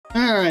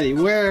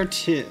Alrighty, where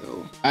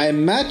to? I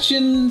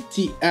imagine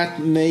the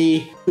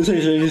Atme.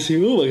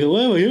 Oh my god,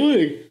 what am I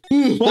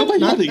doing? What am I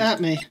Not doing? at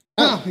me.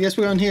 Oh, I guess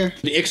we're on here.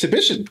 The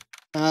exhibition.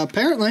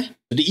 Apparently.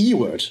 The E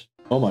word.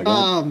 Oh my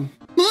god.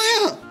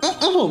 Maya!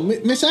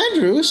 Miss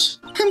Andrews.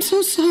 I'm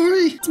so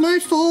sorry. It's my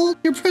fault.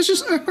 Your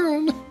precious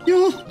urn.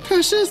 Your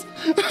precious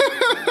urn.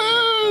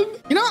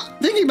 You know,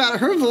 thinking about it,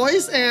 her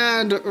voice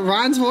and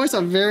Ron's voice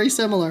are very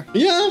similar.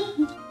 Yeah,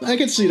 I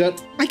can see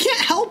that. I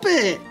can't help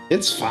it.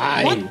 It's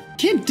fine. What?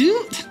 Can't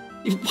do...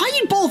 Why are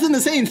you both in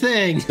the same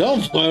thing?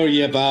 Don't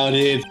worry about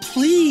it.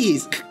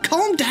 Please,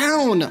 calm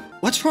down.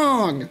 What's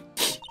wrong?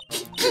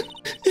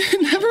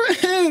 It never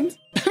ends.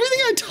 Everything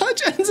I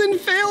touch ends in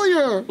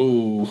failure.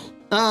 Ooh.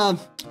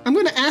 I'm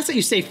going to ask that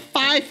you stay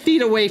 5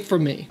 feet away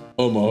from me.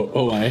 Oh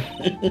my.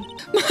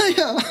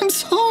 Maya, I'm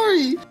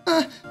sorry.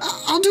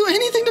 I'll do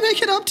anything to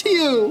make it up to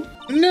you.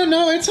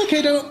 No, it's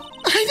okay. Don't.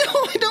 I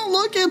know I don't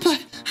look it,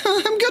 but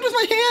I'm good with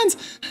my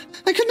hands.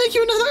 I could make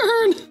you another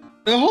urn.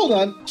 Hold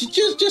on.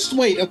 Just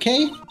wait,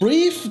 okay?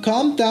 Breathe,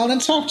 calm down,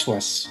 and talk to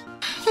us.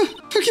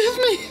 Forgive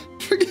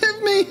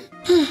me.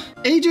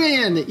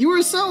 Adrian, you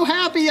were so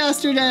happy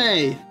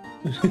yesterday.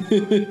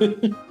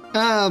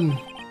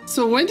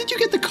 So when did you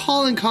get the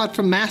calling card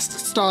from Masked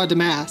Star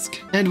Damask?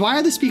 And why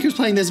are the speakers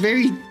playing this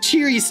very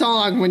cheery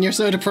song when you're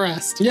so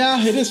depressed?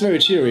 Yeah, it is very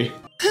cheery.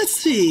 Let's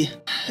see.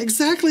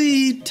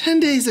 Exactly 10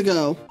 days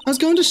ago, I was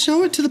going to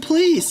show it to the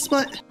police,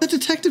 but the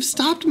detective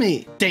stopped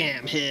me.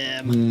 Damn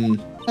him.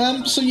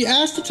 So you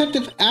asked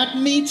Detective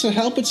Atme to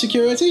help with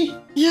security?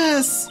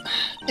 Yes.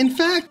 In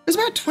fact, it was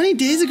about 20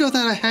 days ago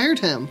that I hired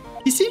him.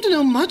 He seemed to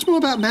know much more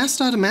about Masked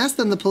Star Damask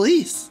than the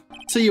police.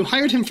 So you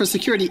hired him for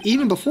security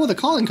even before the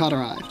calling card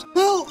arrived?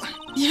 Well,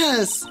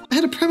 yes. I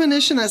had a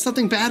premonition that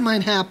something bad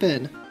might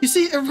happen. You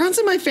see, it runs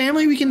in my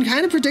family. We can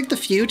kind of predict the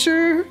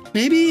future.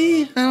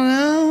 Maybe, I don't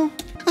know.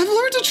 I've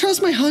learned to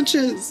trust my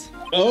hunches.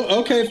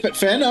 Oh, okay,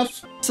 fair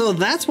enough. So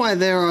that's why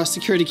there are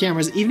security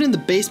cameras even in the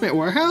basement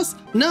warehouse?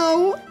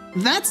 No,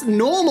 that's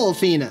normal,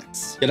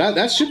 Phoenix. Yeah,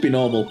 that should be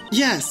normal.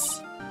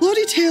 Yes.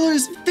 Lodi Taylor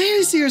is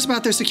very serious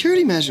about their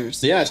security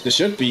measures. Yes, there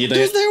should be.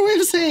 There's their way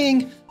of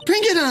saying,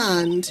 bring it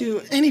on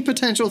to any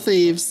potential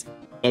thieves.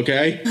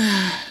 Okay.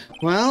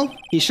 Well,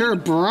 he sure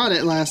brought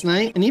it last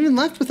night and even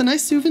left with a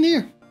nice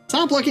souvenir.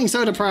 Stop looking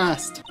so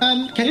depressed.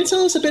 Can you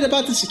tell us a bit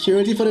about the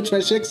security for the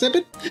treasure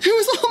exhibit? It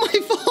was all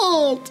my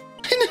fault.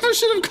 I never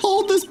should have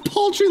called this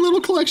paltry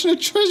little collection a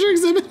treasure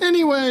exhibit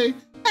anyway.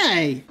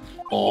 Hey.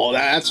 Oh,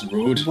 that's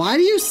rude. Why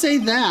do you say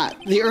that?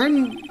 The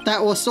urn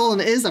that was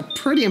stolen is a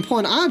pretty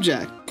important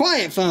object.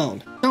 Quiet,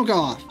 phone. Don't go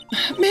off.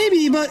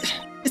 Maybe, but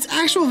its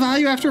actual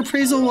value after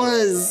appraisal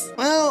was,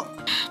 well,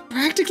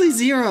 practically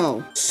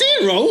zero.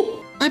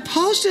 Zero? I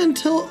polished it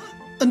until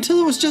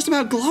it was just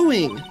about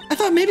glowing. I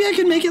thought maybe I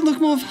could make it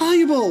look more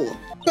valuable.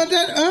 But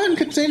that urn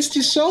contains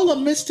the soul of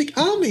Mystic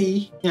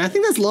Army. Yeah, I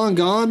think that's long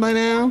gone by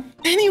now.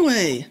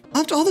 Anyway, I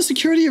left all the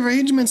security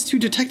arrangements to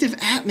Detective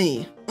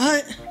Atme.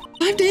 But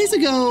 5 days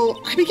ago,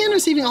 I began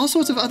receiving all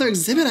sorts of other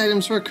exhibit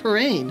items for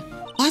Karain.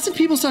 Lots of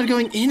people started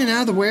going in and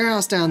out of the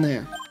warehouse down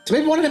there. So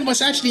maybe one of them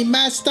was actually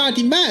Masked Star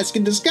Damask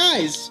in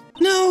disguise.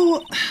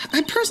 No,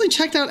 I personally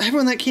checked out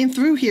everyone that came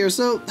through here,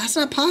 so that's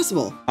not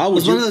possible. How would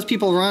was you... one of those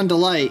people Ron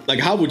Delight. Like,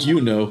 how would you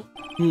know?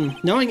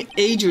 Knowing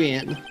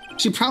Adrian,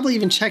 she probably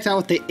even checked out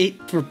what they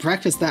ate for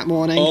breakfast that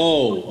morning.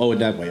 Oh, in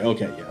that way.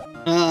 Okay, yeah.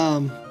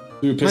 Am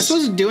I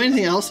supposed to do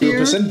anything else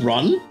here? 2%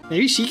 run?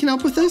 Maybe she can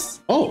help with this?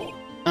 Oh.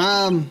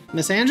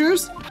 Miss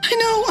Andrews?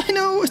 I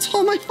know, it's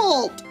all my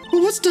fault.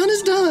 But what's done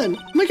is done.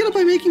 Make it up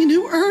by making a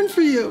new urn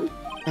for you.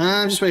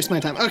 I'm just wasting my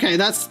time. Okay,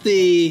 that's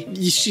the...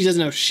 She doesn't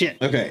know shit.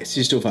 Okay,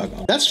 she's too far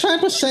gone. Let's try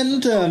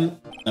present,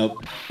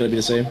 Nope, gonna be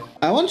the same.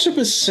 I want to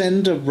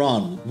present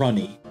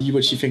Ronnie. See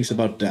what she thinks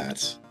about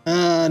that.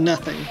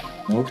 Nothing.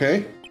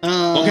 Okay.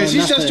 Okay, she's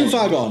nothing. just too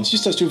far gone.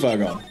 She's just too far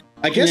gone.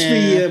 I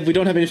guess we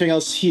don't have anything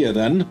else here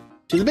then.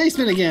 To the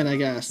basement again, I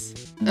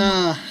guess.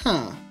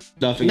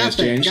 Nothing has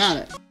changed. Got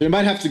it. We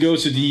might have to go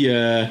to the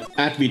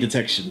Atme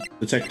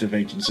Detective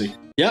Agency.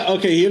 Yeah,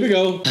 okay, here we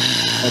go.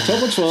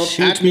 October 12th,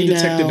 Atme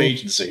Detective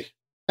Agency.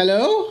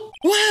 Hello?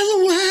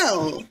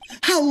 Well,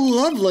 how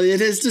lovely it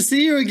is to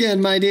see you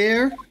again, my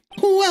dear.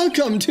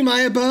 Welcome to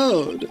my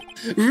abode.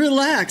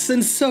 Relax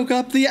and soak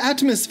up the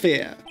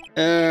atmosphere.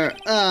 We're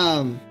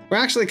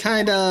actually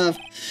kind of...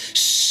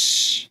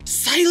 Shh!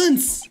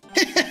 Silence!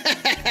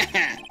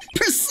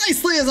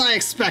 Precisely as I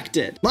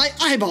expected. My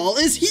eyeball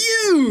is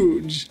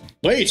huge.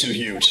 Way too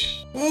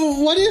huge.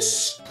 Oh, what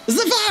is...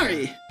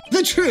 Zavari!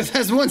 The truth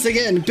has once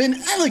again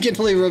been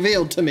elegantly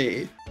revealed to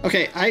me.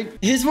 Okay,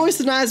 his voice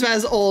is not as bad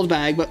as Old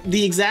Bag, but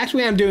the exact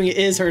way I'm doing it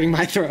is hurting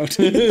my throat.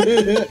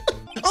 A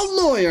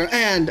lawyer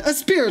and a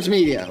spirit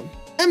medium.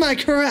 Am I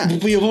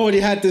correct? We've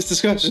already had this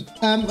discussion.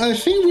 I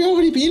think we've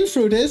already been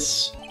through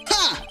this.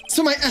 Ha!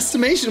 So my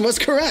estimation was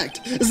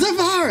correct.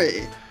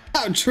 Zavari!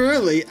 How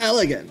truly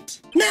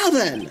elegant. Now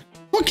then,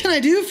 what can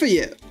I do for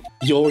you?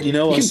 You already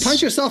know us. You can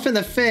punch yourself in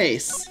the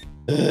face.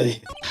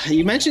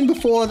 You mentioned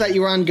before that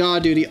you were on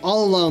guard duty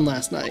all alone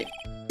last night.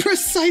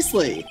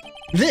 Precisely.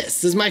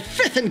 This is my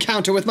 5th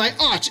encounter with my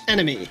arch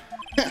enemy.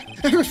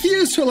 I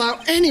refuse to allow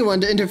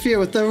anyone to interfere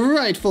with the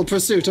rightful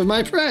pursuit of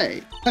my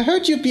prey. I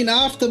heard you've been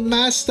after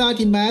Master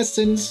Dimas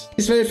since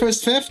his very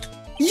first theft.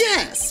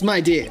 Yes,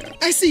 my dear.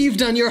 I see you've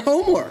done your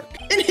homework.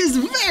 In his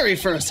very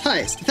first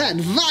heist, that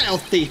vile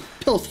thief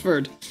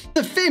pilfered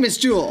the famous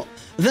jewel,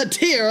 the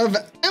Tear of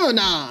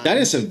Emanon. That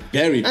is a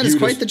very That is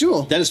quite the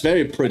jewel. That is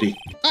very pretty.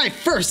 I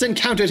first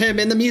encountered him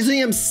in the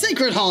museum's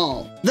secret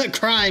hall, the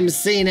crime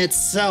scene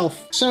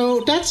itself.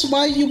 So that's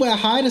why you were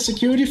hired as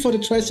security for the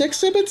treasure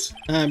exhibits?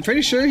 I'm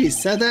pretty sure he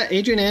said that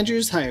Adrian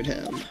Andrews hired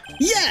him.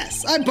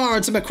 Yes, I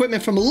borrowed some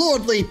equipment from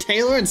Lord Lee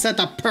Taylor and set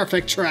the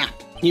perfect trap.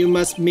 You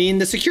must mean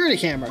the security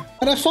camera.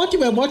 But I thought you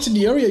were watching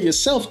the area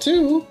yourself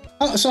too.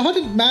 So how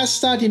did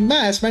Master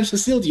Dimas manage to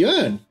steal the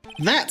urn?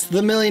 That's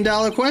the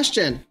million-dollar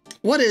question.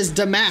 What is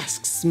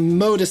Damask's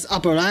modus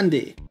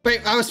operandi?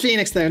 Wait, I was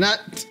Phoenix there, not...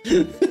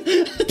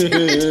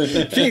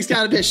 Phoenix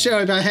got a bit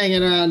showy by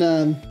hanging around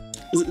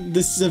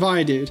this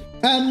Zavari dude.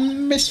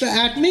 Mr.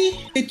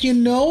 Acme, did you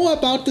know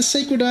about the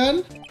sacred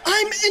urn?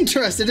 I'm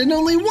interested in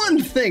only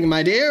one thing,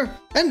 my dear,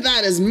 and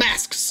that is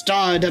Mask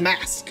Star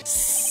Damask.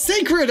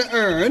 Sacred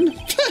urn?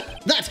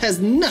 That has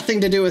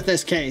nothing to do with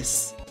this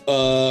case.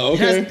 Okay. It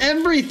has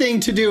everything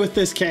to do with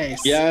this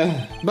case.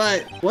 Yeah.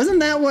 But wasn't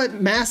that what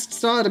Masked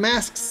Star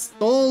Damask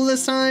stole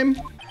this time?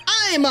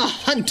 I'm a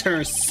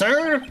hunter,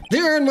 sir. The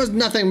urn was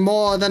nothing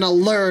more than a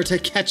lure to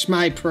catch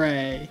my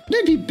prey. Would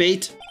it be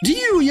bait? Do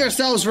you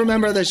yourselves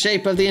remember the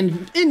shape of the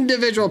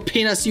individual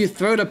penis you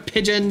throw to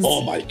pigeons?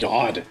 Oh my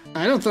god.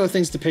 I don't throw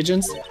things to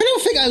pigeons. I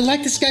don't think I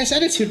like this guy's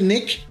attitude,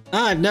 Nick.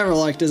 I've never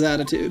liked his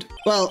attitude.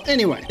 Well,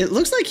 anyway, it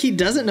looks like he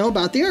doesn't know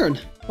about the urn.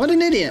 What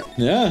an idiot.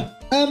 Yeah.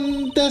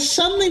 There's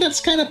something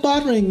that's kind of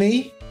bothering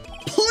me.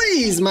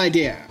 Please, my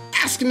dear,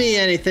 ask me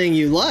anything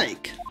you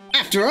like.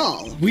 After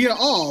all, we are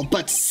all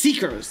but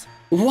seekers,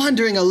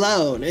 wandering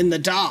alone in the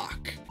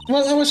dark.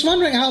 Well, I was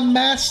wondering how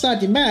Master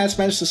Dimas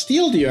managed to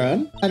steal the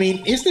urn. I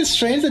mean, isn't it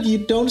strange that you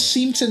don't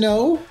seem to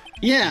know?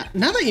 Yeah,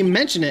 now that you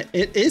mention it,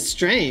 it is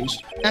strange.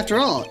 After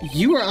all,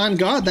 you were on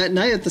guard that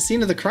night at the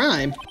scene of the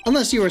crime.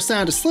 Unless you were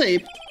sound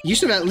asleep, you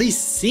should have at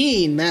least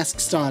seen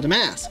Masked Star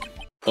Damask.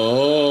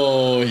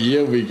 Oh,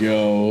 here we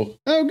go.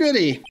 Oh,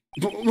 goody.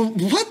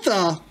 What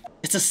the?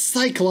 It's a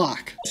psych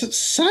lock. It's a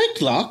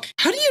psych lock?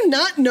 How do you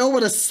not know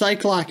what a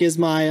psych lock is,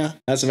 Maya?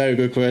 That's a very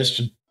good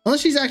question. Unless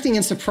she's acting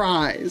in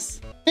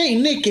surprise. Hey,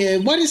 Nick,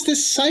 what is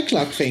this psych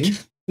lock thing?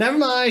 Never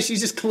mind,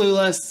 she's just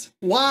clueless.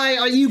 Why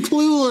are you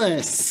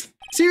clueless?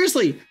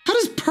 Seriously, how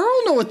does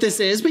Pearl know what this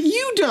is, but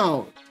you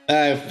don't?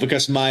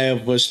 Because Maya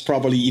was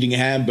probably eating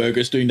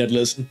hamburgers during that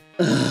lesson.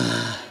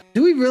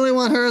 Do we really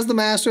want her as the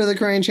master of the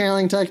crane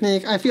channeling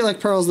technique? I feel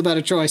like Pearl's the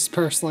better choice,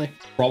 personally.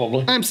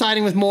 Probably. I'm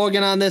siding with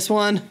Morgan on this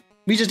one.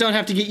 We just don't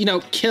have to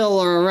get, kill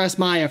or arrest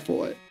Maya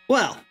for it.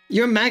 Well,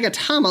 your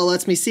Magatama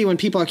lets me see when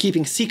people are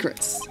keeping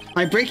secrets.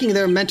 By breaking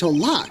their mental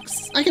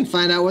locks, I can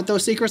find out what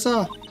those secrets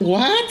are.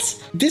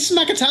 What? This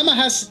Magatama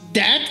has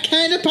that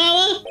kind of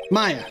power?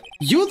 Maya,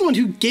 you're the one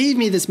who gave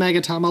me this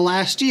Magatama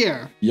last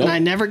year, Yup. and I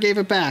never gave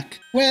it back.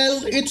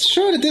 Well, it's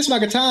true that this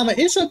Magatama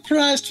is a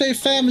prized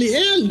family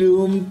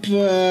heirloom,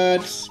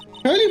 but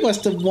Curly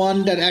was the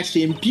one that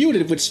actually imbued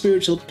it with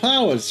spiritual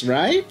powers,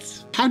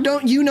 right? How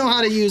don't you know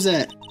how to use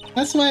it?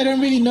 That's why I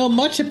don't really know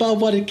much about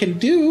what it can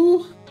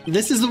do.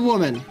 This is the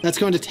woman that's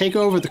going to take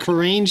over the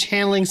crane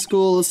channeling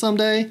school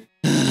someday.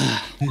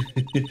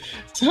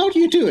 So how do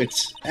you do it?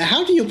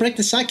 How do you break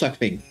the cyclock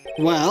thing?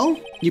 Well,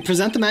 you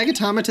present the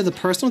Magatama to the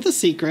person with the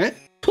secret.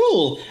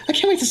 Cool! I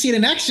can't wait to see it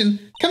in action.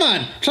 Come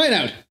on, try it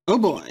out. Oh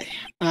boy,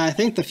 I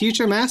think the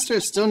future master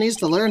still needs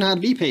to learn how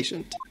to be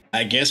patient.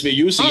 I guess we're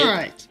using it.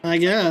 Alright, I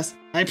guess.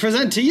 I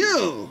present to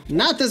you,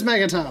 not this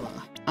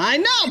Magatama. I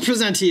now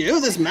present to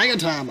you this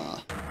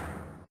Magatama.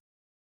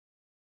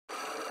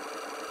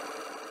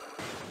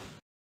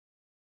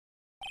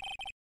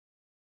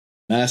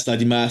 Master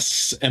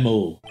Dimas's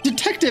MO.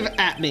 Detective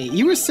Atme,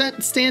 you were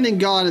standing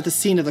guard at the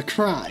scene of the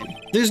crime.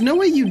 There's no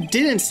way you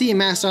didn't see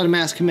Master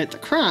Dimas commit the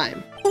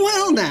crime.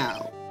 Well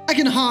now, I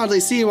can hardly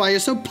see why you're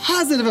so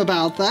positive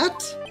about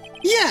that.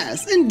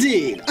 Yes,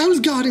 indeed, I was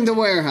guarding the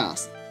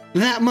warehouse.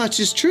 That much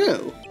is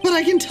true. But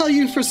I can tell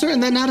you for certain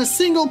that not a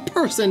single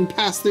person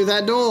passed through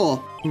that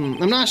door.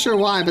 I'm not sure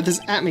why, but this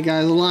Atme guy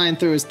is lying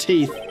through his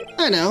teeth.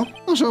 I know,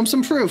 I'll show him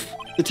some proof.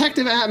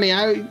 Detective Atme,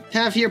 I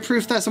have here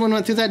proof that someone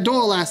went through that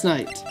door last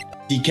night.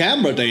 The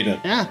camera data.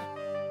 Yeah.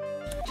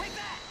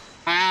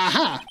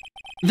 Aha!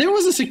 There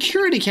was a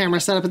security camera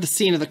set up at the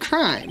scene of the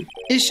crime.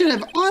 It should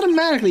have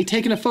automatically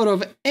taken a photo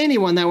of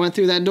anyone that went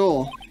through that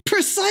door.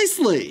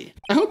 Precisely!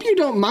 I hope you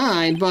don't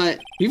mind, but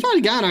we've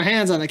already gotten our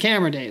hands on the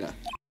camera data.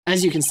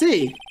 As you can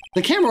see,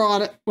 the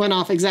camera went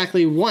off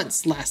exactly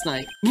once last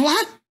night.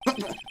 What?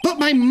 But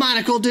my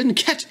monocle didn't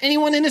catch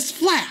anyone in its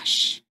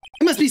flash.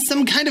 It must be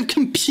some kind of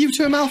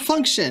computer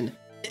malfunction.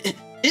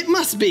 It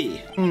must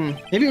be.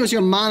 Maybe it was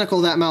your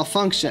monocle that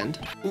malfunctioned.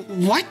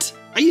 What?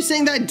 Are you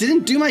saying that I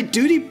didn't do my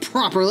duty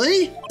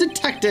properly?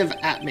 Detective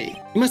Atme,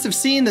 you must have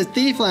seen the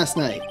thief last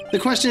night. The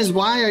question is,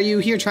 why are you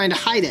here trying to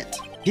hide it?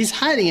 If he's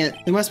hiding it,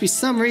 there must be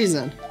some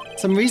reason.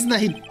 Some reason that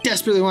he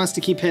desperately wants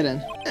to keep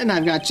hidden. And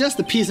I've got just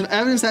the piece of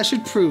evidence that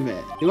should prove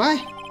it. Do I?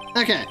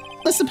 Okay,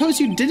 let's suppose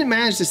you didn't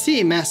manage to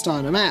see Masked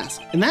on a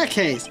Mask. In that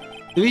case,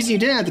 the reason you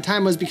didn't at the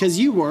time was because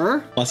you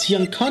were... Was he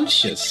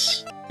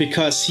unconscious?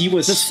 Because he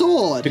was... The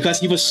sword! Because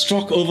he was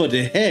struck over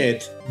the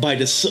head by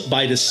the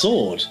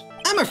sword.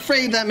 I'm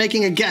afraid that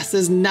making a guess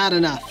is not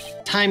enough.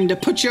 Time to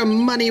put your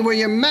money where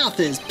your mouth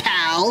is,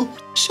 pal.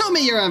 Show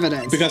me your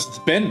evidence. Because it's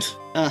bent.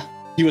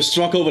 He was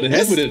struck over the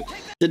head with it.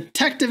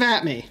 Detective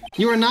at me.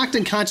 You were knocked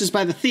unconscious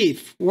by the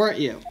thief, weren't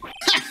you?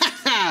 Ha ha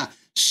ha!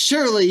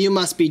 Surely you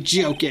must be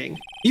joking.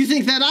 You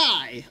think that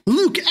I,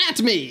 Luke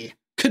at me,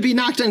 could be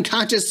knocked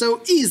unconscious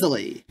so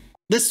easily?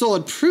 This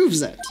sword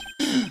proves it.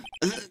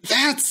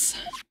 That's...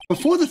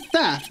 Before the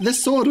theft,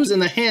 this sword was in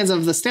the hands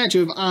of the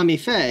statue of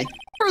Mthis.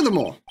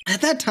 Furthermore,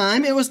 at that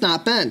time, it was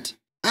not bent.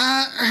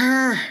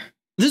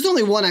 There's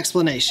only one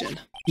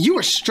explanation. You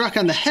were struck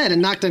on the head and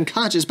knocked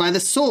unconscious by the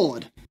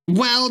sword.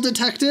 Well,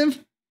 detective,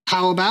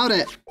 how about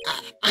it?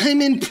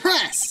 I'm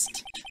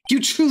impressed.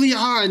 You truly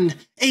are an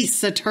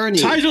ace attorney.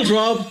 Title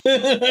drop!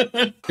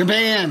 You're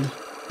banned.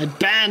 I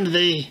banned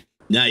thee.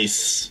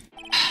 Nice.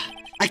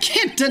 I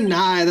can't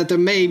deny that there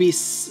may be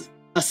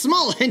a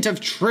small hint of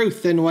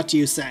truth in what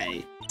you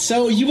say.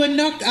 So you were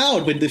knocked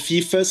out when the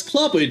thief first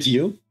clobbered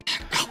you?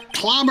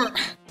 Clobber?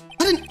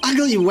 What an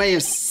ugly way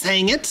of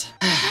saying it.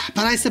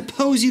 But I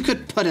suppose you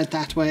could put it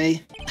that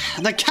way.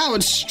 The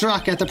coward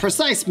struck at the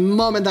precise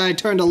moment that I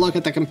turned to look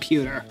at the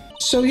computer.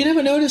 So you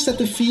never noticed that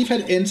the thief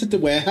had entered the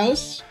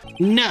warehouse?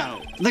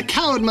 No. The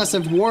coward must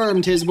have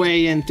wormed his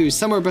way in through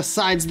somewhere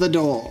besides the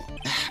door.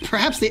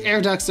 Perhaps the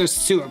air ducts or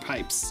sewer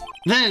pipes.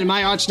 Then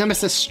my arch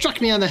nemesis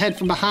struck me on the head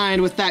from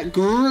behind with that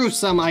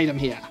gruesome item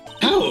here.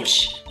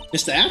 Ouch!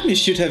 Mr. Abney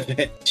should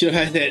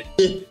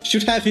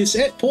have his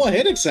poor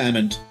head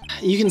examined.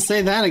 You can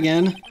say that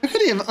again. How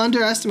could he have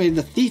underestimated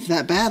the thief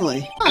that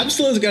badly? I'm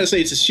still gonna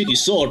say it's a shitty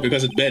sword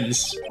because it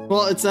bends.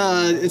 Well, it's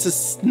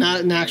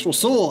not an actual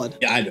sword.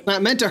 Yeah, I know.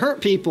 Not meant to hurt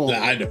people.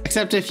 Yeah, I know.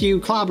 Except if you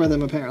clobber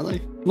them,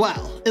 apparently.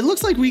 Well, it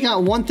looks like we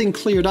got one thing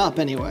cleared up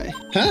anyway.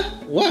 Huh?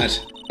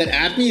 What? That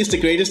Abney is the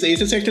greatest ace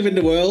detective in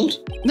the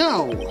world?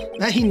 No,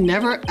 that he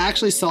never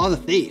actually saw the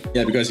thief.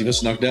 Yeah, because he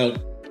was knocked out.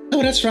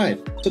 Oh, that's right.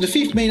 So the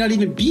thief may not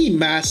even be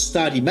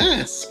Masked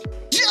Mask.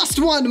 Just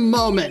one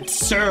moment,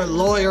 sir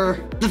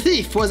lawyer. The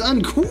thief was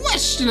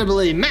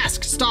unquestionably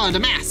Masked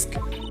Mask.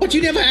 But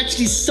you never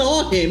actually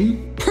saw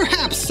him.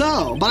 Perhaps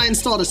so, but I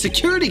installed a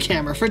security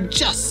camera for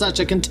just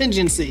such a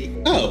contingency.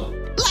 Oh.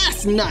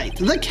 Last night,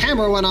 the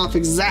camera went off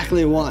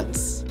exactly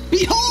once.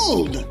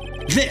 Behold!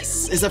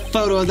 This is a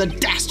photo of the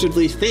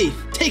dastardly thief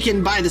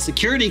taken by the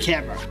security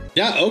camera.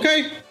 Yeah,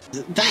 okay.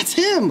 That's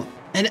him.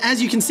 And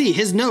as you can see,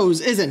 his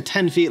nose isn't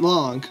 10 feet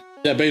long.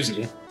 Yeah,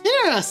 basically.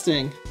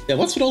 Interesting. Yeah,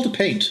 what's with all the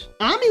paint?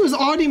 Ami was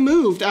already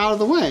moved out of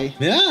the way.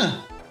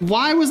 Yeah.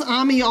 Why was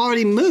Ami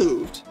already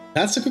moved?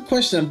 That's a good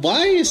question.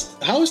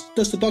 How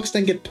does the box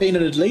then get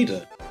painted it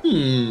later?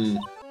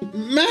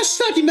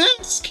 Mask.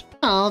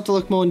 I'll have to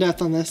look more in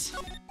depth on this.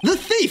 The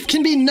thief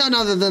can be none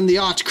other than the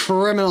arch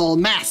criminal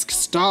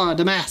Masked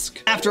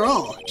Mask. After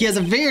all, he has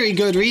a very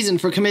good reason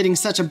for committing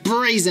such a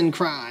brazen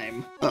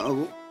crime.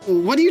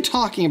 What are you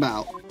talking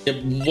about? Yeah,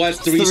 what's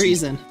the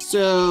reason?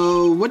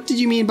 So, what did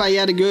you mean by he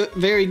had a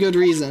very good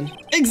reason?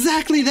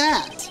 Exactly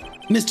that!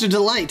 Mr.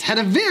 Delight had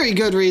a very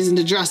good reason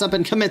to dress up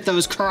and commit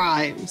those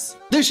crimes.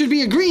 There should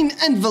be a green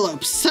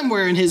envelope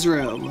somewhere in his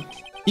room.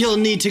 You'll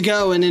need to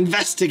go and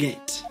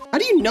investigate. How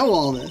do you know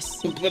all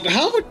this? But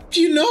how would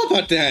you know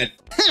about that?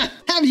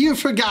 Have you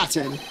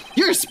forgotten?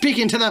 You're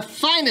speaking to the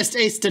finest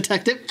ace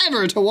detective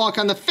ever to walk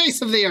on the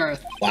face of the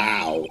earth.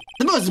 Wow.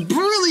 The most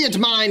brilliant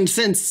mind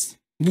since,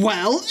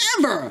 well,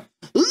 ever.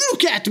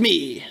 Look at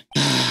me.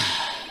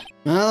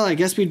 Well, I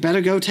guess we'd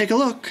better go take a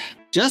look,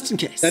 just in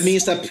case. That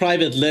means that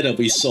private letter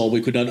we saw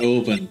we could not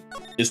open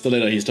is the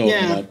letter he's talking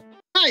about.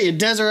 Hiya,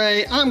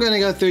 Desiree. I'm gonna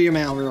go through your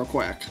mail real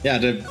quick. Yeah,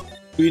 the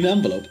green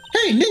envelope.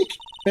 Hey, Nick,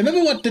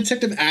 remember what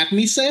Detective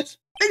Atney said?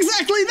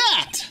 Exactly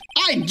that!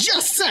 I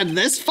just said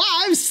this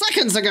 5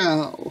 seconds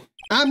ago.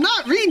 I'm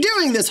not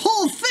redoing this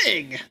whole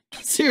thing.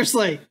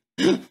 Seriously.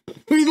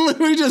 We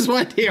literally just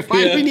went here.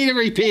 Why do we need a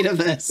repeat of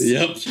this?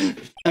 Yep.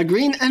 A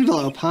green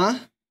envelope, huh?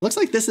 Looks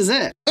like this is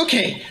it.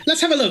 Okay,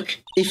 let's have a look.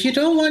 If you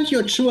don't want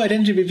your true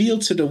identity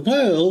revealed to the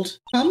world,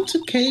 come to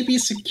KB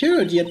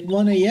Security at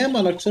 1 a.m.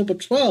 on October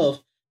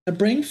 12th and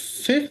bring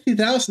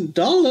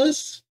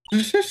 $50,000.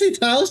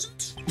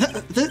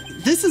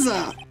 $50,000? This is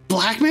a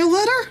blackmail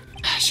letter?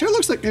 Sure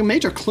looks like a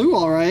major clue,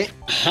 all right.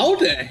 How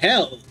the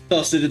hell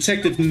does the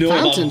detective know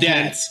about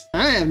that?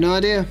 I have no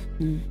idea.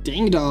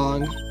 Ding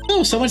dong.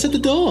 Oh, someone's at the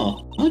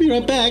door. I'll be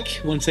right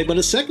back. Won't take but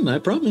a second, I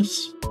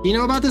promise. You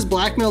know about this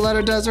blackmail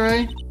letter,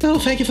 Desiree? Oh,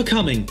 thank you for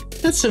coming.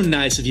 That's so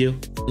nice of you.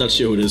 Not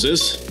sure who this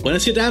is. When I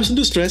see dames in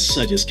distress,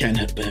 I just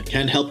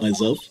can't help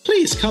myself.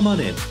 Please, come on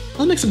in.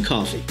 I'll make some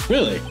coffee.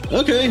 Really?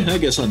 Okay, I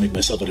guess I'll make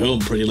myself at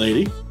home, pretty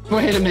lady.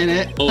 Wait a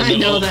minute. Oh, I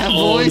know that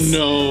voice.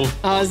 Oh, no.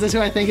 Oh, is this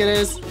who I think it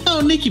is? Oh,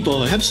 Nicky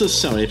boy, I'm so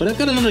sorry, but I've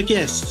got another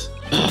guest.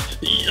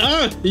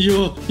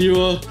 You.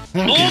 Okay.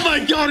 Oh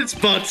my god, it's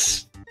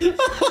Butts.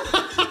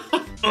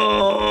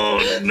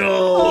 Oh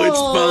no, it's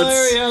Butts.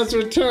 Larry has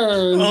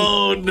returned.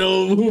 Oh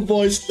no, who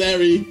voiced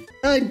Larry?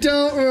 I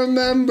don't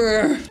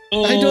remember.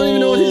 I don't even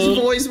know what his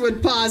voice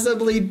would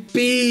possibly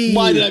be.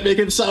 Why did I make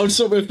him sound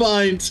so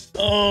refined?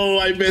 Oh,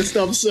 I messed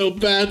up so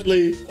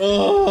badly.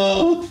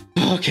 Oh.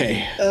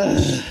 Okay.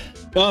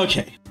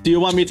 Okay. Do you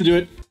want me to do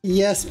it?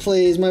 Yes,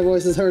 please. My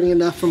voice is hurting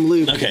enough from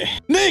Luke. Okay.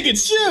 Nick,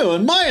 it's you,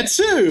 and Maya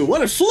too.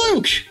 What a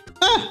fluke.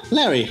 Ah,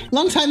 Larry,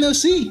 long time no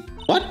see.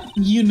 What?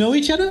 You know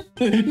each other?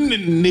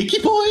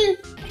 Nicky boy?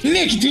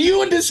 Nick, do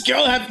you and this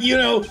girl have,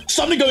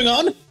 something going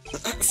on?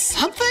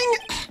 Something?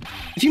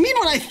 If you mean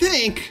what I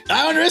think.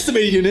 I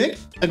underestimated you, Nick.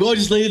 A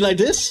gorgeous lady like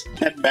this?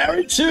 And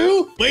married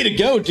too? Way to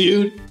go,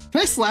 dude.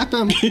 Can I slap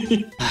him?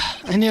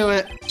 I knew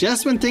it.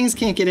 Just when things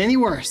can't get any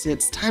worse,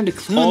 it's time to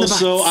clue in the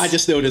butts. Also, I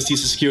just noticed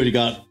he's a security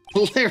guard.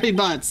 Larry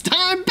Butts.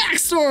 Time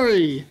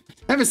backstory.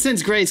 Ever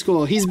since grade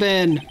school, he's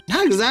been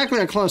not exactly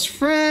a close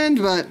friend,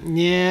 but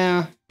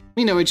yeah,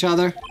 we know each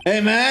other.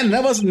 Hey man,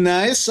 that was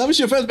nice. I was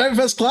your very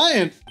first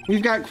client.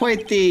 We've got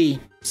quite the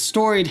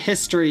storied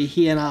history,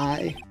 he and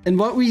I. And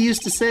what we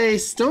used to say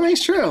still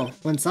rings true.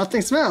 When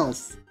something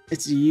smells,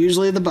 it's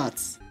usually the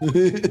butts.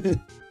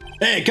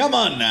 Hey, come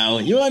on now.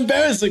 You're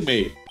embarrassing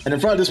me. And in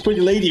front of this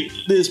pretty lady,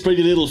 this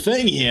pretty little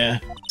thing here.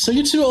 So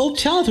you two old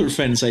childhood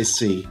friends, I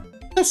see.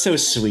 That's so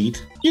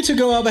sweet. You two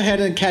go up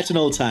ahead and catch an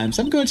old times.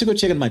 I'm going to go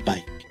check on my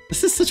bike.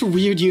 This is such a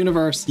weird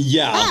universe.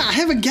 Yeah. I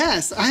have a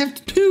guess. I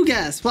have 2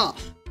 guesses. Well,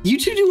 you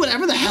two do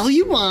whatever the hell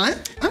you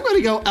want. I'm going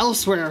to go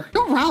elsewhere.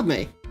 Don't rob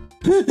me.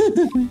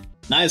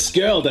 Nice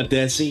girl, that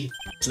Desi.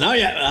 So now,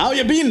 how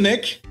you been,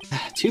 Nick?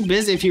 Too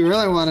busy if you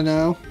really want to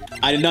know.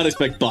 I did not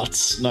expect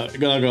butts. Not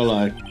gonna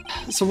lie.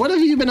 So what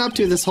have you been up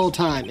to this whole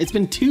time? It's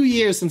been 2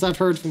 years since I've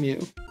heard from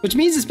you. Which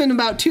means it's been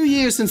about 2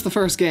 years since the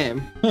first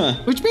game. Huh.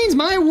 Which means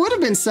Maya would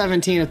have been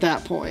 17 at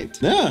that point.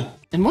 Yeah.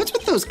 And what's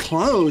with those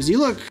clothes? You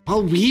look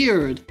all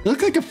weird. You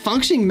look like a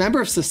functioning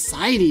member of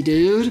society,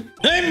 dude.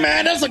 Hey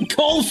man, that's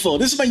uncalled for.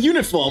 This is my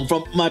uniform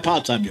from my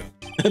part-time job.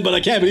 But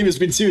I can't believe it's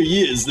been 2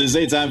 years. They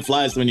say time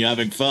flies when you're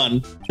having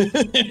fun.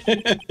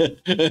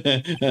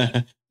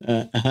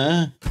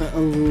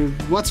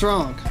 What's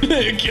wrong?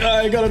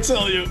 I gotta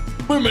tell you,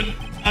 women,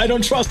 I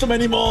don't trust them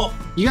anymore.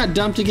 You got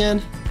dumped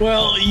again?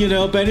 Well,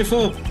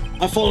 Bennifer,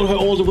 I followed her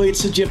all the way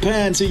to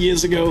Japan 2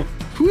 years ago.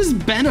 Who is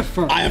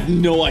Bennifer? I have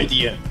no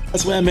idea.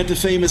 That's where I met the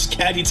famous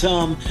Caddy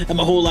Tom, and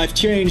my whole life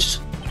changed.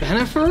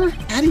 Bennifer?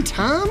 Caddy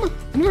Tom?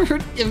 I've never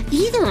heard of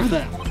either of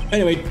them.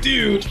 Anyway,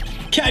 dude,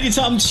 Caddy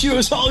Tom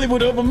chose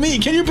Hollywood over me.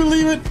 Can you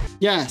believe it?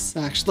 Yes,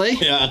 actually.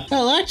 Yeah.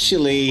 Well,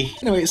 actually,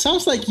 anyway, it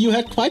sounds like you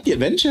had quite the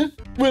adventure.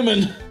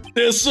 Women,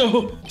 they're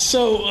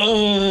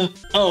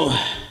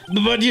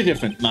but you're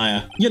different,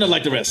 Maya. You're not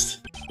like the rest.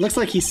 Looks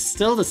like he's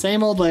still the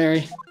same old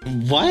Larry.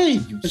 Why are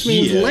you Which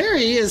here? means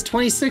Larry is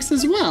 26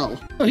 as well.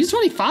 Oh, he's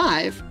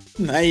 25.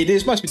 Hey,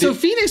 this must be... So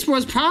Phoenix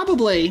was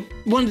probably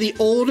one of the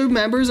older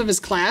members of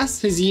his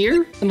class, his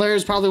year, and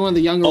Larry's probably one of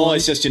the younger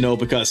ones. It's just,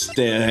 because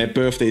their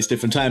birthday is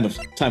different time of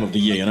the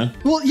year,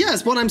 Well,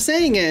 yes, what I'm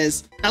saying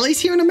is, at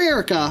least here in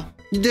America,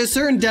 there's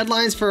certain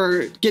deadlines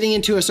for getting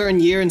into a certain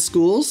year in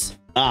schools.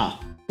 Ah.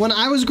 When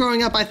I was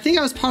growing up, I think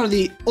I was part of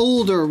the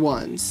older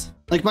ones.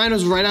 Like mine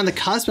was right on the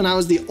cusp and I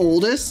was the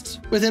oldest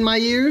within my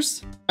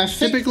years,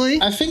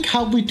 typically. I think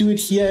how we do it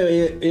here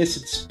is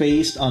it's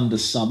based on the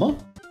summer.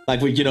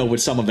 Like, with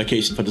summer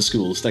vacation for the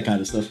schools, that kind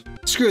of stuff.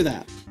 Screw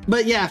that.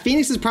 But yeah,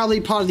 Phoenix is probably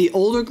part of the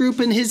older group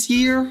in his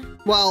year,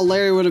 while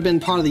Larry would have been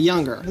part of the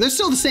younger. They're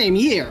still the same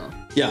year.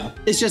 Yeah.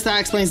 It's just that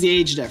explains the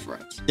age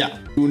difference. Yeah.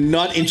 Do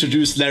not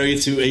introduce Larry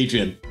to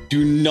Adrian.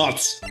 Do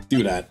not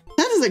do that.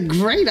 That is a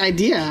great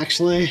idea,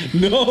 actually.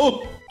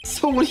 No.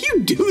 So what are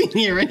you doing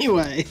here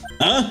anyway?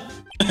 Huh?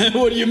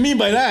 What do you mean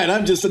by that?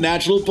 I'm just a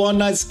natural born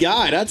nice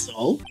guy, that's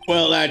all.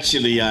 Well,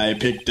 actually, I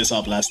picked this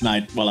up last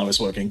night while I was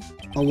working.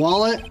 A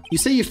wallet? You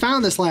say you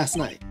found this last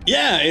night.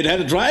 Yeah, it had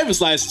a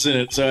driver's license in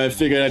it, so I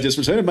figured I'd just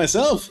return it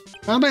myself.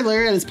 Found by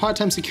Larry at his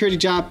part-time security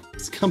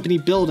job's company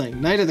building,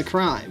 night of the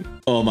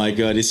crime. Oh my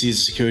god, is he a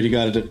security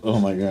guard? Oh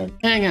my god.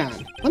 Hang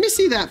on. Let me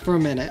see that for a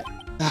minute.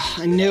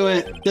 I knew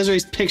it.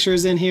 Desiree's picture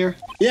is in here.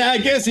 Yeah, I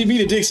guess he beat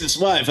a Dixon's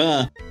wife,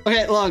 huh?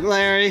 Okay, look,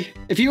 Larry.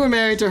 If you were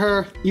married to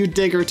her, you'd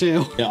dig her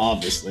too. Yeah,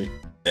 obviously.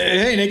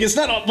 Hey, Nick, it's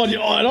not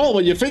at all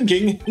what you're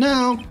thinking.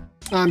 No,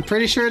 I'm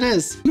pretty sure it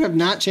is. You have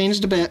not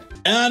changed a bit.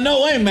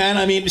 No way, man.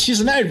 I mean,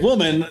 she's a married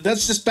woman.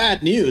 That's just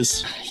bad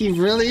news. He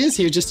really is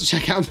here just to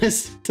check out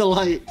Miss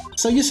Delight.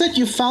 So you said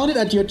you found it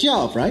at your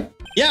job, right?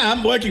 Yeah,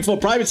 I'm working for a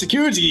private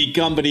security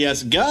company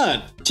as a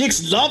guard.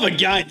 Chicks love a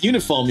guy in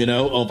uniform,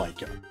 Oh my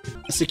god.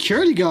 A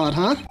security guard,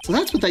 huh? So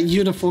that's what that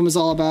uniform is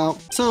all about.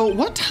 So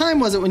what time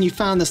was it when you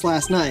found this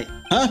last night?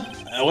 Huh?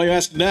 Why are you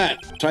asking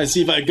that? Trying to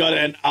see if I got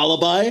an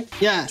alibi?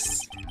 Yes.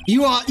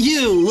 You,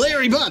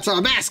 Larry Butts, are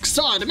a mask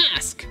star to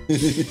mask.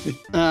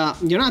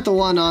 You're not the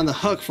one on the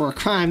hook for a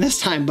crime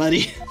this time,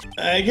 buddy.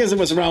 I guess it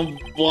was around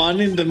 1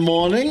 in the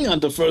morning on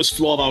the first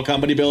floor of our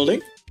company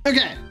building.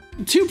 Okay,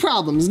 2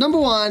 problems. Number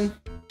 1,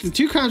 the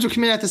 2 crimes were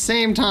committed at the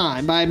same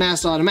time by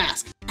mask star to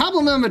mask.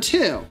 Problem number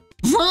 2,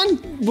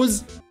 Ron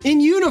was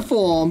in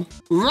uniform,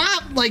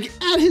 wrapped like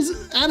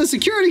at a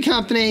security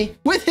company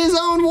with his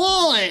own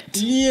wallet.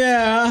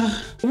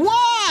 Yeah.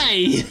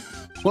 Why?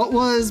 What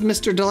was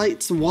Mr.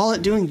 Delight's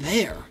wallet doing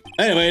there?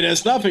 Anyway,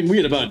 there's nothing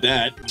weird about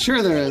that.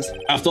 Sure there is.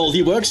 After all,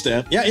 he works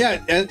there.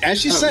 Yeah, as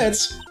she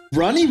says,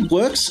 Ronnie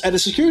works at a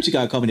security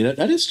guard company.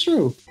 That is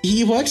true.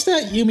 He works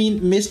there? You mean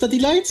Mr.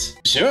 Delight?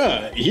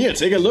 Sure. Here,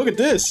 take a look at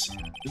this.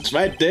 It's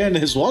right there in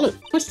his wallet.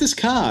 What's this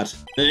card?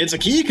 It's a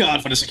key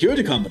card for the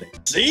security company.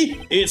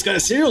 See? It's got a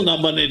serial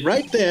number on it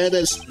right there.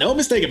 There's no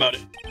mistake about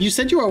it. You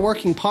said you were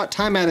working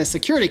part-time at a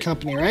security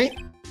company, right?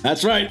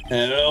 That's right.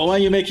 Why are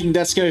you making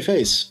that scary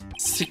face?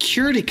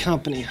 Security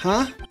company,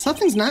 huh?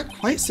 Something's not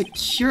quite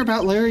secure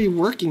about Larry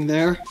working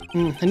there.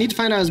 I need to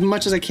find out as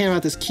much as I can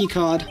about this key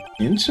card.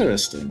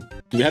 Interesting.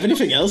 Do we have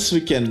anything else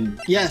we can...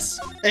 Yes.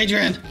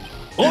 Adrian.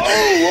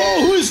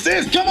 Whoa, who is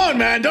this? Come on,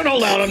 man. Don't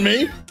hold out on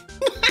me.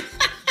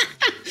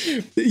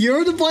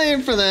 You're to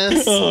blame for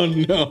this. Oh,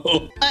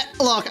 no.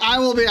 Look, I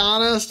will be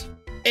honest.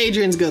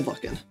 Adrian's good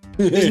looking.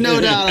 There's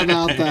no doubt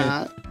about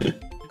that.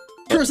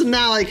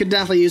 Personality could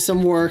definitely use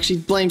some work. She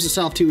blames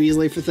herself too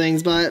easily for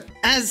things, but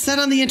as said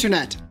on the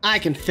internet, I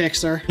can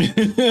fix her.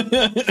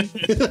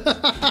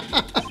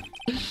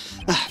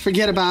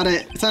 Forget about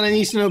it. It's on a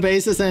need-to-know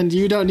basis, and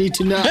you don't need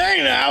to know. Hey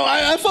now,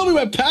 I thought we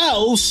were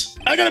pals.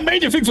 I got a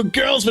major thing for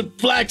girls with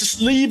black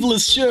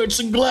sleeveless shirts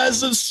and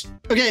glasses.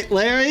 Okay,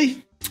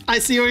 Larry, I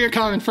see where you're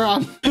coming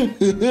from. How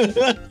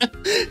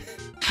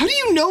do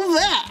you know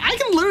that? I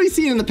can literally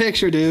see it in the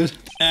picture, dude.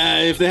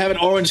 If they have an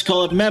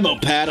orange-colored memo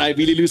pad, I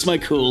really lose my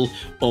cool.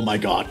 Oh my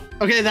god.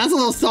 Okay, that's a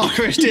little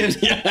stalkerish, dude.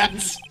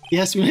 Yes.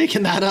 Yes, we're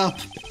making that up.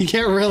 You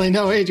can't really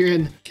know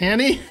Adrian, can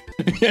he?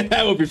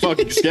 That would be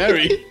fucking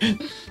scary.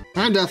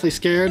 I'm definitely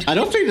scared. I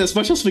don't think there's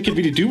much else we can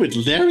really do with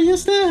Larry,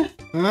 is there?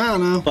 I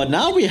don't know. But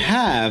now we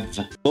have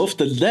both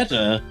the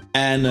letter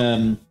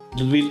and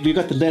we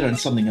got the letter and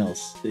something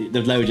else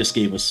that Larry just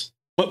gave us.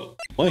 What?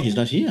 Why, he's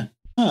not here.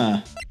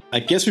 Huh. I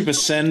guess we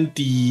present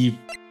the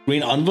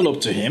green envelope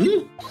to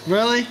him?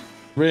 Really?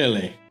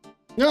 Really?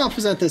 No, I'll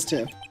present this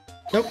too.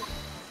 Nope.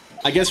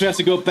 I guess we have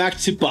to go back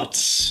to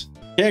Butts.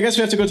 Yeah, I guess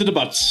we have to go to the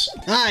Butts.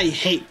 I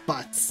hate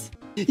Butts.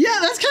 Yeah,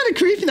 that's kind of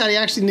creepy that he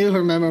actually knew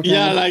her memo pad.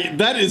 Yeah, like,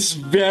 that is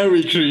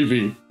very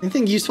creepy.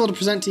 Anything useful to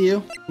present to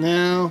you?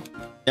 No.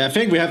 Yeah, I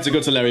think we have to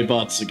go to Larry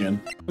Butts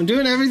again. I'm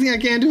doing everything I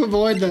can to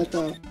avoid that,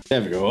 though.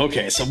 There we go.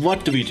 Okay, so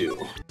what do we do?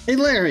 Hey,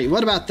 Larry,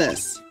 what about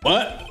this?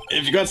 What?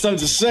 If you got something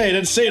to say,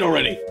 then say it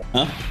already.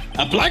 Huh?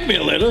 A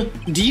blackmail letter?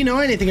 Do you know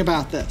anything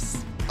about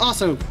this?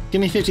 Also,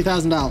 give me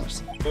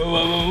 $50,000.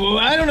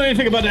 I don't know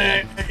anything about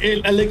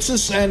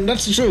Alexis, and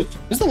that's the truth.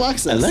 Who's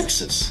Alexis?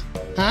 Alexis?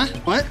 Huh?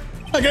 What?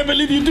 I can't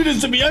believe you did this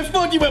to me. I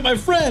thought you were my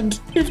friend.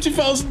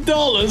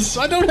 $50,000.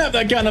 I don't have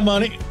that kind of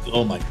money.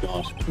 Oh my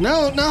god.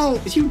 No,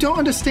 you don't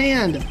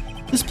understand.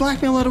 This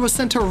blackmail letter was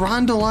sent to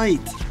Ron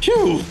Delight.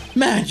 Phew,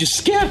 man, you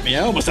scared me. I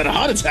almost had a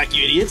heart attack,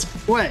 you idiot.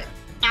 Wait,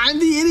 I'm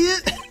the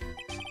idiot?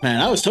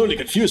 Man, I was totally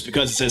confused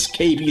because it says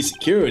KB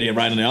Security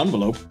right on the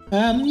envelope.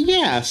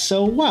 Yeah,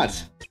 so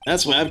what?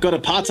 That's why I've got a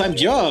part-time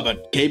job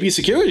at KB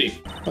Security.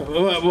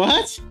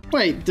 What?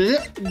 Wait,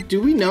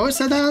 do we know it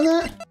said that on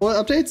that? What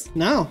updates?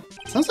 No.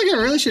 Sounds like I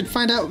really should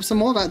find out some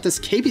more about this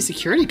KB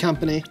Security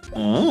Company.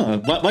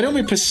 Why don't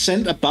we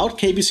present about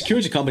KB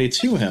Security Company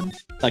to him?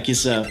 Like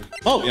he's,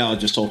 oh yeah, I'll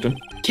just talk to him.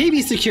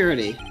 KB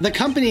Security, the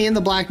company in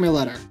the blackmail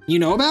letter. You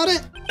know about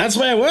it? That's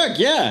where I work,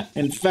 yeah.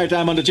 In fact,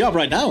 I'm on the job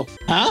right now.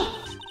 Huh?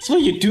 So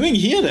what are you doing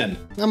here then?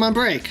 I'm on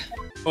break.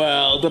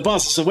 Well, the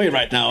boss is away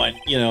right now, and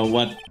you know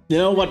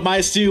what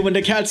mice do when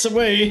the cat's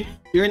away.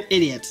 You're an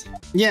idiot.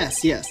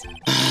 Yes.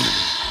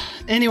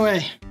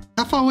 Anyway,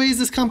 how far away is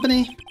this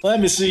company?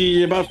 Let me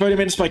see, about 30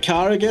 minutes by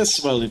car, I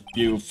guess. Well, if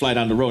you fly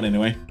down the road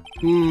anyway.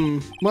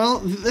 Well,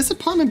 this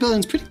apartment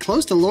building's pretty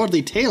close to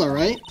Lordly Taylor,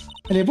 right?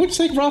 And it would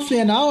take roughly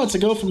an hour to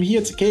go from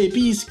here to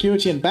KB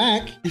Security and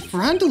back. If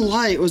Ron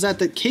Delight was at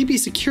the KB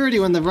Security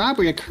when the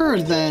robbery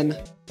occurred, then...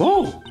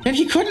 Whoa, then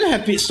he couldn't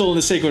have stolen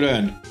the sacred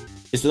urn.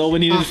 Is that all we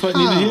needed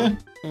here?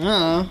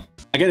 I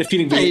get a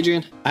feeling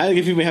Adrian. I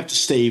get a feeling we have to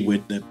stay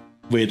with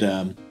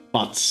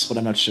Butts, but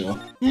I'm not sure.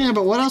 Yeah,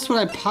 but what else would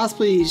I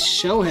possibly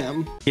show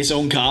him? His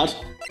own card.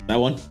 That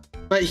one.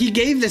 But he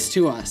gave this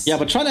to us. Yeah,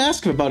 but trying to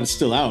ask him about it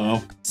still, I don't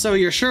know. So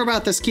you're sure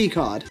about this key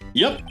card?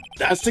 Yep,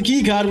 that's the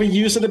key card we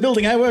use at the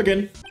building I work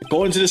in.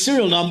 According to the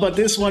serial number,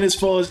 this one is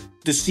for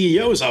the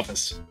CEO's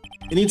office.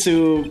 You need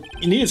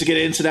to get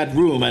into that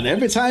room, and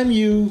every time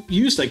you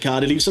use that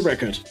card, it leaves a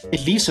record.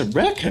 It leaves a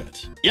record?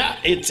 Yeah,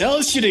 it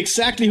tells you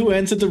exactly who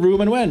entered the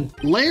room and when.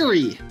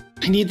 Larry,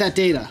 I need that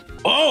data.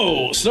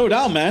 Oh, slow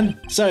down,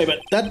 man. Sorry, but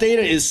that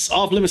data is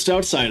off limits to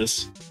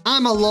outsiders.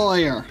 I'm a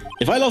lawyer.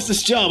 If I lost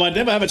this job, I'd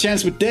never have a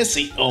chance with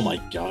Desi. Oh my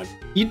god.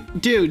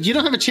 Dude, you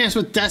don't have a chance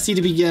with Desi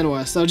to begin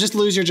with, so just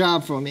lose your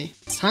job for me.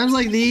 It's times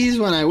like these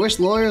when I wish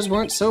lawyers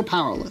weren't so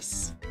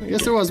powerless. I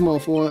guess there was more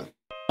for it.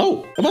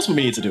 Oh, that's what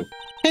we need to do.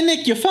 Hey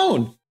Nick, your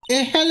phone.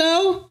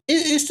 Hello?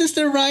 Is this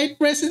the right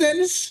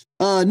residence?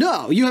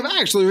 No, you have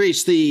actually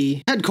reached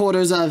the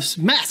headquarters of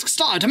Mask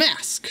Star to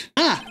Mask.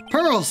 Ah,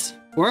 Pearls.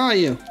 Where are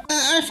you?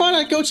 I thought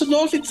I'd go to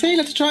Lordly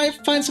Taylor to try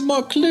and find some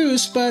more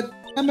clues, but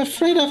I'm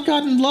afraid I've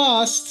gotten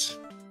lost.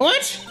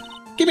 What?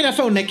 Give me that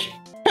phone, Nick.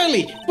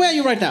 Pearly, where are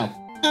you right now?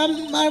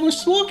 I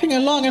was walking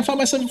along and found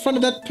myself in front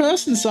of that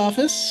person's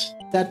office.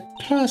 That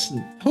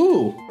person?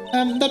 Who?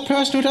 That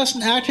person who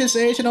doesn't act his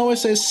age and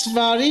always says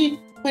Svari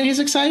when he's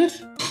excited?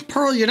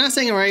 Pearl, you're not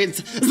saying it right.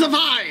 It's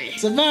Zavari!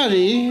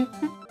 Svari?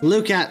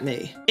 Look at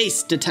me.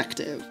 Ace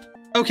detective.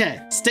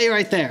 Okay, stay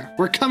right there.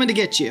 We're coming to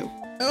get you.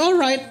 All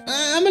right,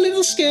 I'm a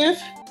little scared.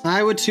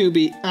 I would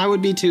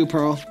be too,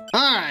 Pearl.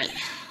 All right,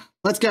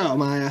 let's go,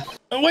 Maya.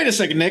 Wait a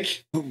second,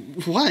 Nick.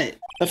 What?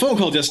 The phone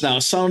call just now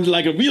sounded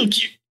like a real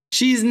cute.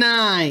 She's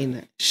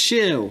 9.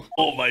 Shoo.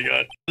 Oh my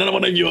god. None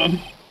one of you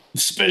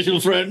special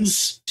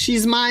friends.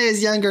 She's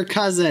Maya's younger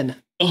cousin.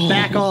 Oh,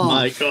 back off.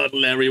 My god,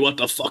 Larry, what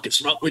the fuck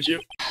is wrong with you?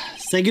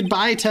 Say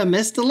goodbye to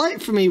Miss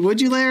Delight for me, would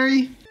you,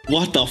 Larry?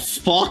 What the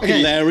fuck,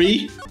 Okay.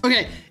 Larry?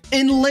 Okay,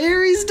 in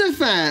Larry's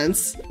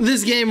defense,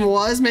 this game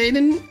was made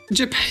in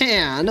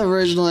Japan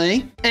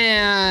originally,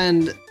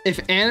 and if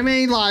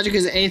anime logic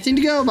is anything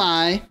to go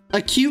by,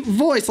 a cute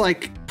voice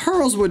like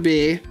Pearl's would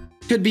be,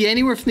 could be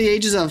anywhere from the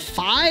ages of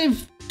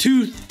 5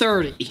 to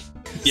 30.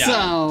 Yeah.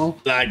 So,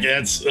 Like,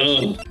 it's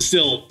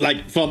still,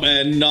 like, from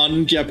a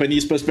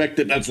non-Japanese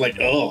perspective, that's like,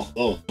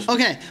 oh.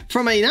 okay,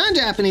 from a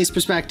non-Japanese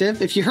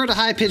perspective, if you heard a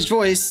high-pitched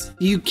voice,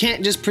 you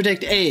can't just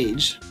predict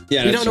age.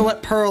 Yeah, you that's don't know true.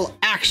 what Pearl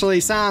actually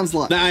sounds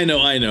like. I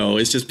know.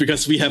 It's just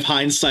because we have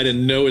hindsight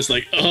and know it's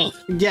like, oh.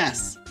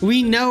 Yes,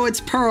 we know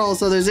it's Pearl,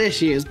 so there's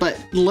issues,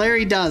 but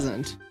Larry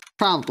doesn't.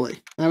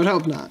 Probably. I would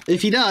hope not.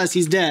 If he does,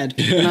 he's dead,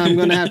 and I'm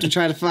going to have to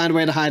try to find a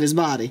way to hide his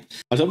body.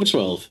 October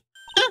 12th.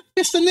 Ah,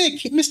 Mr.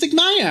 Nick, Mystic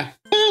Maya,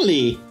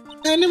 Pearly.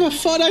 I never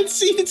thought I'd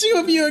see the two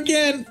of you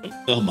again.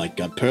 Oh my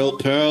god,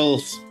 Pearl,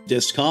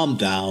 just calm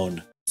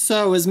down.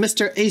 So, is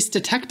Mr. Ace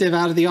Detective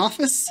out of the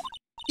office?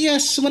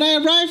 Yes, when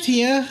I arrived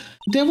here,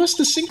 there was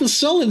the single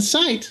soul in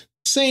sight.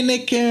 Say,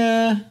 Nick,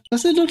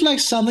 does it look like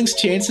something's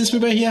changed since we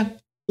were here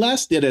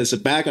last? Yeah, there's a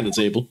bag on the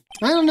table.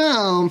 I don't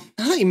know.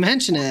 Now that you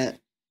mention it.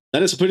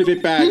 That is a pretty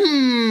big bag.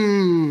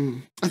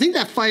 I think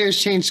that fire's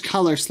changed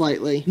color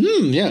slightly.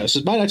 Yes,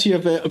 it might actually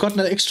have gotten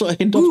an extra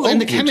hint of Ooh,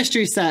 and the oak wood.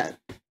 chemistry set.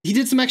 He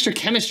did some extra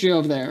chemistry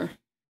over there.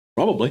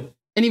 Probably.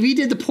 And he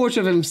redid the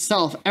portrait of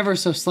himself ever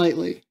so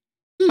slightly.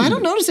 I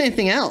don't notice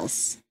anything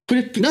else.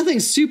 Nothing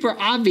super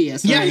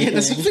obvious. Yeah,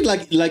 there's something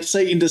like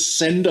say in the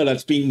center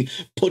that's being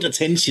put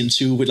attention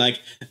to with like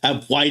a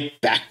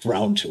white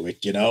background to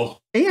it, you know?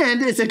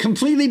 And it's a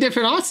completely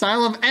different art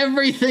style of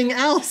everything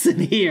else in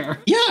here.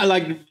 Yeah,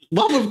 like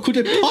what could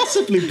it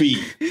possibly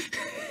be?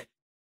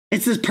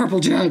 It's this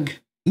purple jug.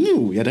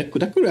 Ooh, yeah, that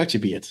could actually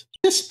be it.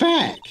 This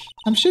bag.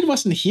 I'm sure it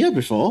wasn't here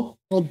before.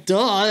 Well,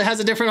 duh, it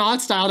has a different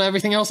art style to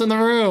everything else in the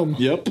room.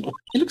 Yep.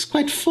 It looks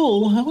quite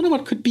full. I wonder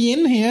what could be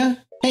in here.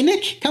 Hey,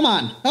 Nick, come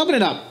on, open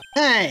it up.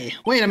 Hey,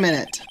 wait a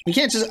minute. We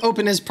can't just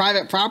open his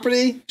private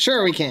property?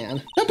 Sure we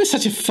can. Don't be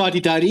such a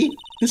fuddy-duddy.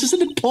 This is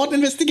an important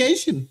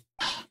investigation.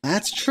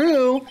 That's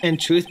true.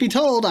 And truth be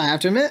told, I have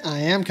to admit, I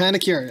am kind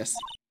of curious.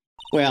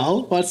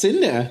 Well, what's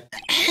in there?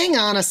 Hang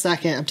on a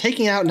second. I'm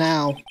taking it out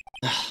now.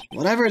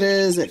 Whatever it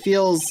is, it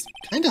feels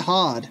kind of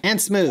hard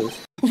and smooth.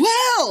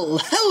 Well,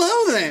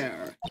 hello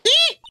there.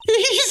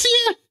 He's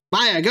here.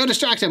 Maya, go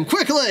distract him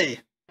quickly.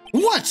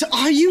 What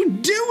are you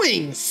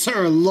doing,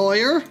 Sir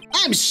Lawyer?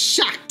 I'm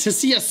shocked to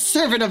see a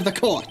servant of the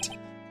court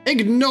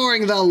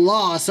ignoring the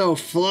law so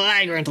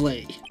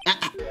flagrantly.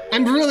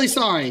 I'm really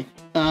sorry.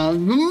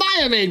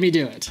 Maya made me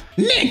do it.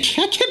 Nick,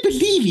 I can't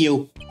believe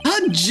you.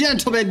 A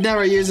gentleman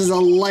never uses a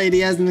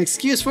lady as an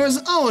excuse for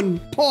his own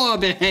poor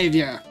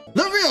behavior.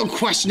 The real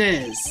question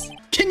is,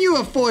 can you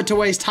afford to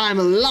waste time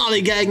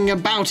lollygagging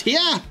about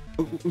here?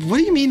 What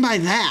do you mean by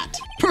that?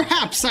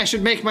 Perhaps I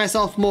should make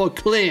myself more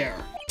clear.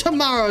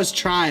 Tomorrow's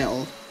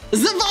trial.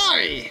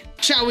 Zavari,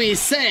 shall we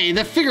say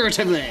the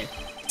figuratively.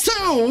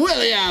 So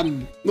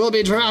William will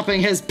be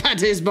dropping his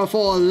panties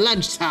before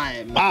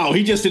lunchtime. Wow,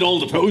 he just did all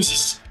the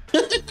poses.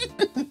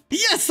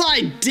 Yes,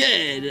 I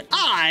did.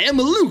 I am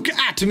Luke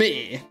at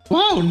me.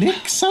 Wow,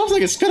 Nick, sounds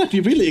like it's gonna be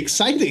really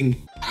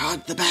exciting.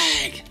 Out the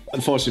bag.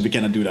 Unfortunately, we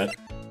cannot do that.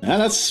 Yeah,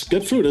 let's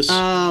get through this.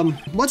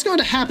 What's going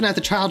to happen at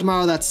the trial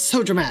tomorrow that's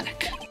so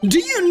dramatic? Do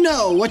you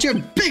know what your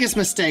biggest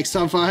mistake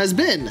so far has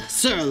been,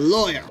 Sir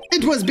Lawyer?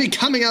 It was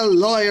becoming a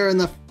lawyer in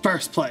the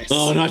first place.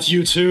 Oh, not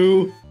you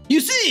too.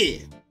 You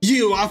see,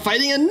 you are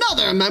fighting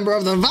another member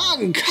of the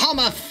Von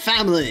Comma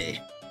family.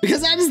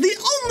 Because that is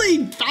the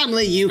only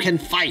family you can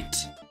fight.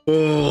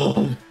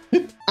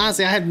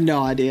 Honestly, I have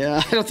no idea.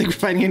 I don't think we're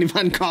fighting any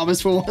Von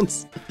Commas for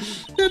once.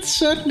 That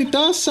certainly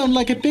does sound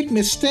like a big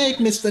mistake,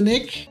 Mr.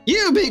 Nick.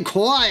 You be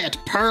quiet,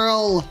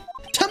 Pearl.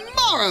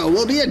 Tomorrow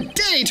will be a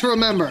day to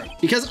remember,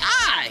 because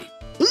I,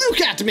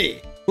 Luke at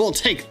me, will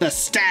take the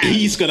stand.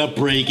 He's gonna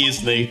break,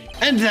 isn't he?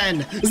 And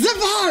then,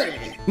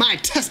 Zavari, my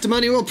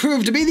testimony will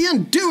prove to be the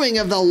undoing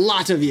of the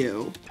lot of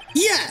you.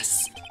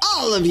 Yes,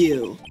 all of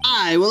you.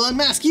 I will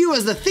unmask you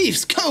as the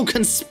thief's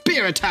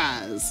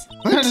co-conspirators.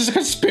 What is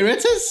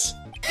conspirators?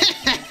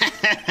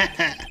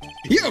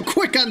 You're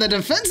quick on the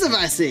defensive,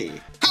 I see.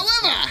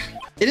 However,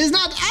 It is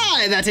not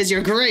I that is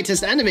your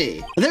greatest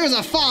enemy. There is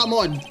a far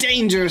more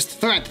dangerous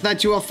threat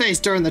that you will face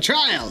during the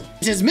trial.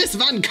 It is Miss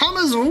Von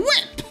Kammer's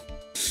whip.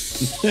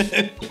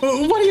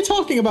 What are you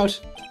talking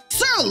about?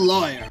 Sir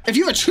Lawyer, if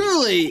you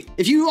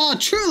are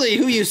truly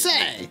who you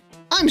say,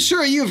 I'm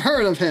sure you've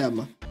heard of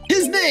him.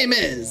 His name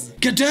is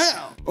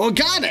Godot. Or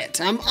got it.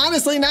 I'm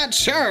honestly not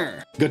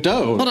sure.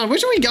 Godot? Hold on,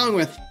 which are we going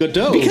with?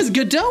 Godot. Because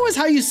Godot is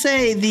how you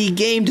say the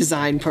game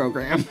design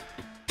program.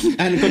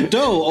 And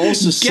Godot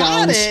also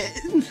Got sounds...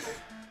 it.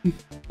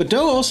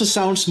 Godot also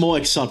sounds more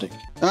exotic.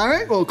 All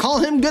right, we'll call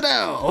him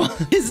Godot.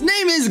 His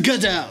name is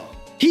Godot.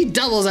 He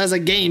doubles as a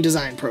game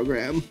design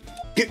program.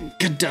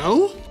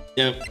 Godot?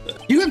 Yep.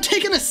 You have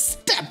taken a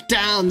step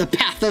down the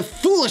path of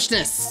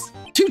foolishness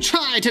to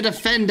try to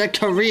defend a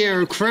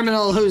career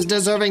criminal who's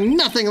deserving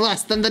nothing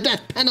less than the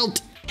death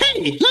penalty.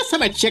 Hey, last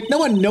time I checked, no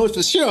one knows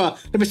for sure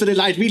that Mr.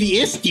 Delight really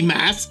is the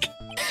mask.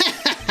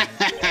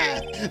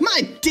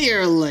 My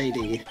dear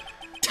lady,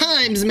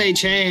 times may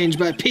change,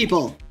 but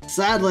people,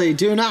 sadly,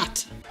 do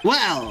not.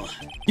 Well,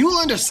 you will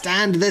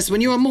understand this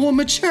when you are more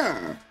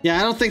mature. Yeah,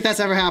 I don't think that's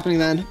ever happening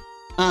then.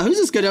 Who's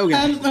this Godot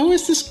guy? Who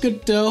is this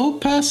Godot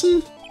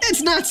person?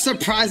 It's not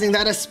surprising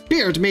that a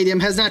spirit medium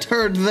has not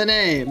heard the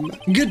name.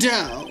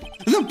 Godot,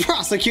 the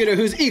prosecutor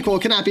whose equal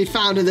cannot be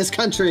found in this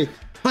country,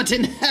 but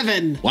in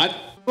heaven. What?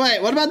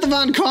 Wait, what about the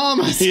Von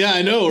Kamers? Yeah,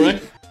 I know,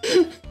 right?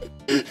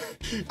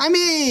 I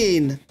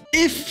mean,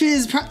 if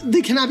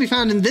they cannot be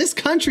found in this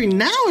country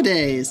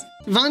nowadays,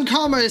 Von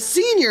Kammer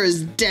Sr.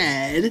 is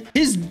dead,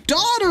 his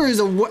daughter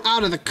is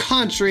out of the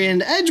country,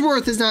 and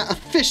Edgeworth is not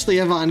officially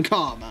a Von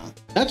Kammer.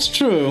 That's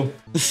true.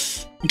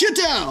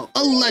 Godot,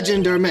 a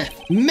legend or myth.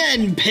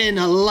 Men pin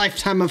a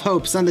lifetime of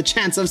hopes on the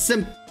chance of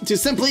to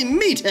simply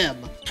meet him.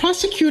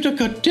 Prosecutor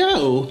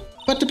Godot?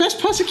 But the best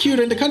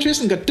prosecutor in the country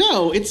isn't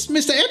Godot, it's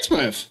Mr.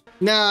 Edgeworth.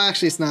 No,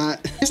 actually it's not.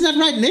 Isn't that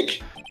right,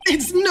 Nick?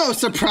 It's no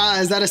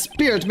surprise that a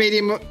spirit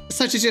medium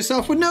such as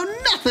yourself would know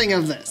nothing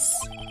of this.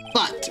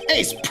 But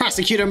Ace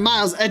Prosecutor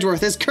Miles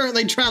Edgeworth is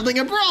currently traveling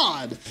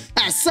abroad.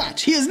 As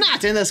such, he is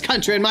not in this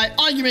country and my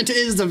argument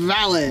is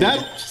valid.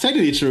 That's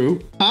technically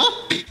true.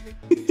 Huh?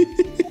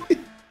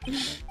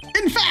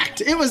 In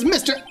fact, it was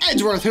Mr.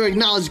 Edgeworth who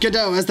acknowledged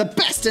Godot as the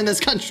best in this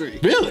country.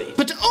 Really?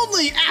 But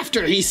only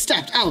after he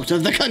stepped out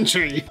of the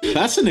country.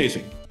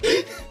 Fascinating.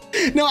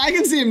 No, I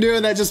can see him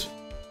doing that, just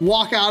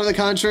walk out of the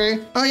country.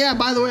 Oh yeah,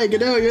 by the way,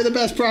 Godot, you're the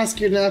best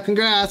prosecutor now.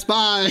 Congrats,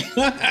 bye.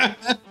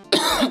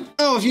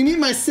 Oh, if you meet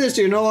my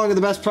sister, you're no longer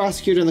the best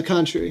prosecutor in the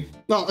country.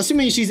 Well,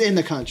 assuming she's in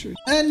the country.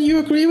 And you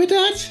agree with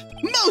that?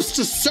 Most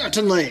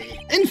certainly.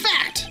 In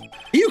fact,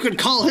 you could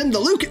call him the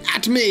Luke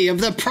Atme of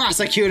the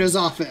prosecutor's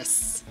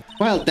office.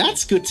 Well,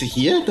 that's good to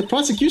hear. The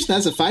prosecution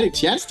has a fighting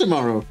chance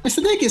tomorrow.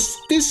 Mr. Nick, is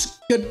this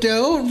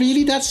Godot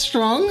really that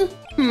strong?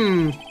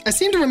 I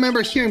seem to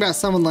remember hearing about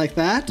someone like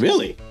that.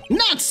 Really?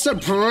 Not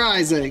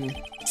surprising.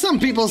 Some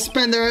people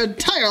spend their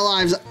entire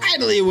lives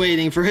idly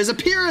waiting for his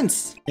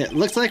appearance. It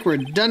looks like we're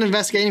done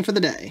investigating for the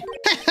day.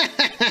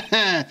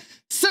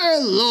 Sir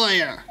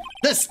Lawyer,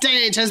 the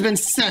stage has been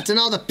set and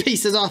all the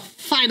pieces are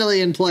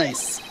finally in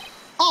place.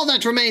 All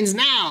that remains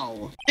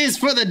now is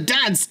for the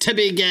dance to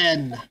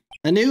begin.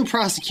 A new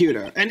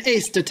prosecutor, an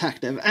ace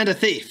detective, and a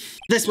thief.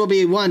 This will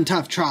be one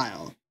tough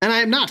trial, and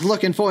I am not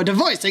looking forward to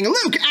voicing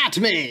Luke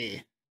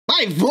Atme.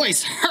 My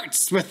voice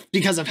hurts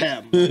because of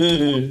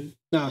him.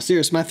 No,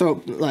 serious, my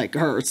throat,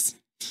 hurts.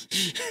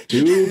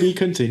 To be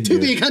continued. To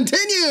be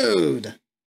continued!